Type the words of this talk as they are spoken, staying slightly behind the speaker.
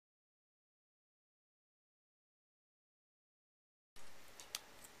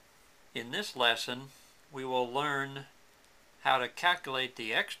In this lesson, we will learn how to calculate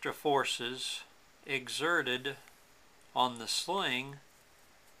the extra forces exerted on the sling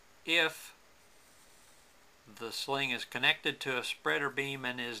if the sling is connected to a spreader beam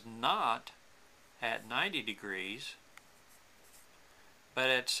and is not at 90 degrees, but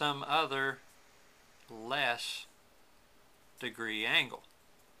at some other less degree angle.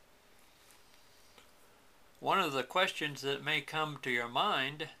 One of the questions that may come to your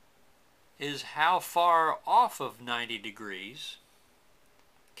mind is how far off of 90 degrees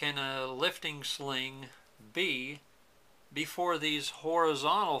can a lifting sling be before these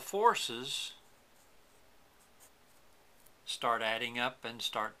horizontal forces start adding up and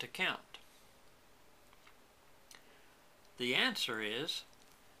start to count? The answer is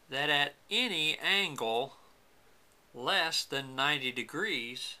that at any angle less than 90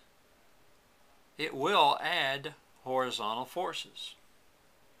 degrees, it will add horizontal forces.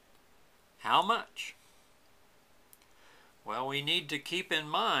 How much? Well, we need to keep in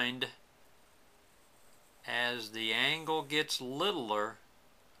mind as the angle gets littler,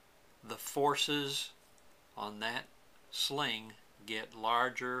 the forces on that sling get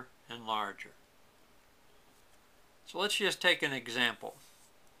larger and larger. So let's just take an example.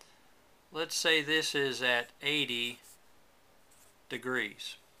 Let's say this is at 80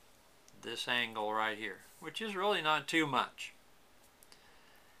 degrees, this angle right here, which is really not too much.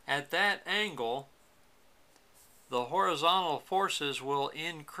 At that angle, the horizontal forces will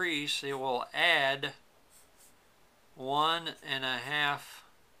increase. It will add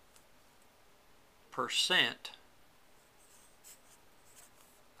 1.5%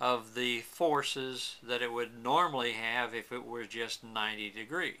 of the forces that it would normally have if it were just 90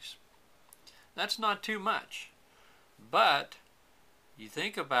 degrees. That's not too much, but you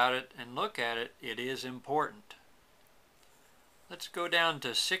think about it and look at it, it is important. Let's go down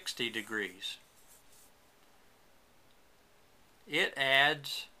to 60 degrees. It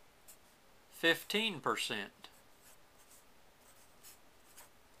adds 15%.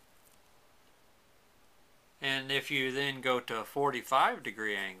 And if you then go to a 45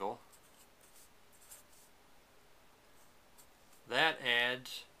 degree angle, that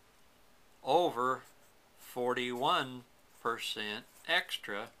adds over 41%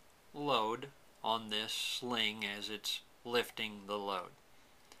 extra load on this sling as it's lifting the load.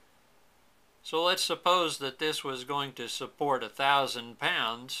 So let's suppose that this was going to support 1,000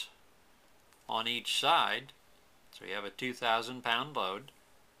 pounds on each side. So you have a 2,000 pound load.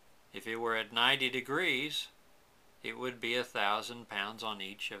 If it were at 90 degrees, it would be 1,000 pounds on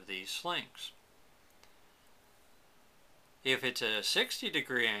each of these slings. If it's at a 60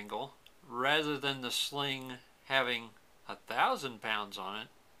 degree angle, rather than the sling having 1,000 pounds on it,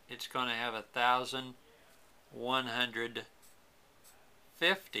 it's going to have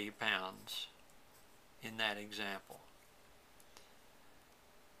 1,150 pounds in that example.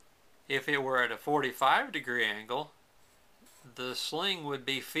 If it were at a 45 degree angle, the sling would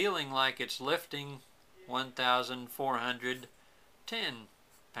be feeling like it's lifting 1,410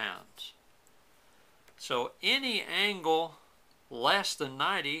 pounds. So any angle less than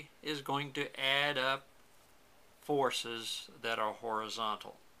 90 is going to add up forces that are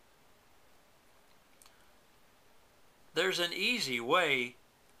horizontal. There's an easy way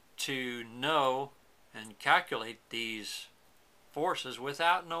to know and calculate these forces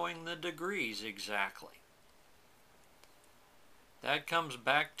without knowing the degrees exactly. That comes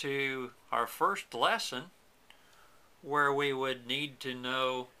back to our first lesson, where we would need to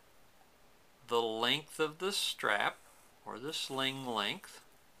know the length of the strap, or the sling length.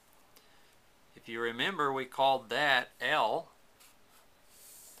 If you remember, we called that L.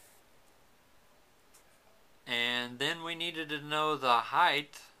 And then we needed to know the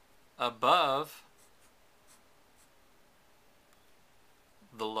height above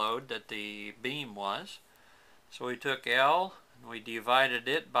the load that the beam was. So we took L and we divided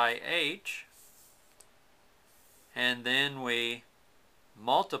it by H, and then we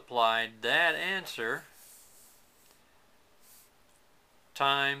multiplied that answer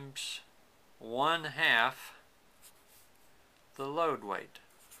times 1/2 the load weight.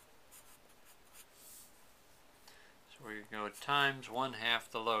 So we go times 1/2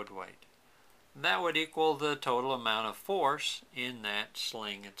 the load weight. That would equal the total amount of force in that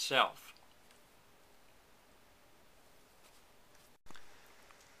sling itself.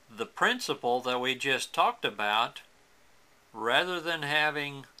 The principle that we just talked about, rather than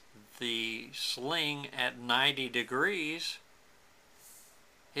having the sling at 90 degrees,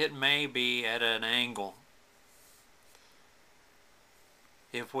 it may be at an angle.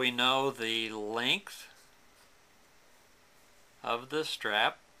 If we know the length of the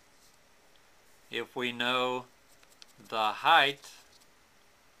strap if we know the height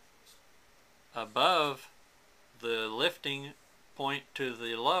above the lifting point to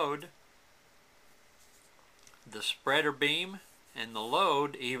the load, the spreader beam and the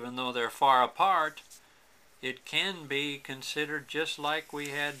load, even though they're far apart, it can be considered just like we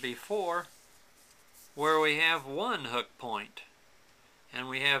had before, where we have one hook point and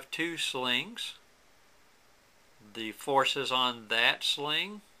we have two slings. The forces on that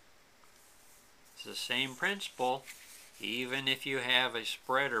sling, it's the same principle, even if you have a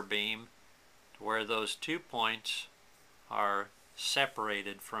spreader beam where those 2 points are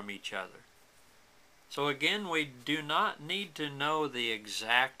separated from each other. So again, we do not need to know the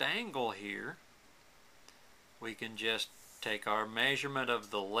exact angle here. We can just take our measurement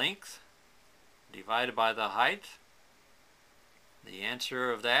of the length divided by the height. The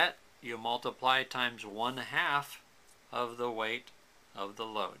answer of that, you multiply times 1/2 of the weight of the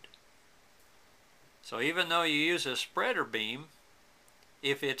load. So even though you use a spreader beam,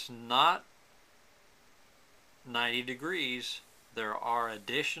 if it's not 90 degrees, there are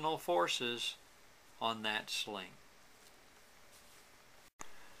additional forces on that sling.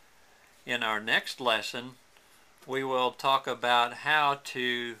 In our next lesson, we will talk about how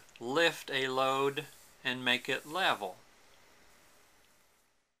to lift a load and make it level.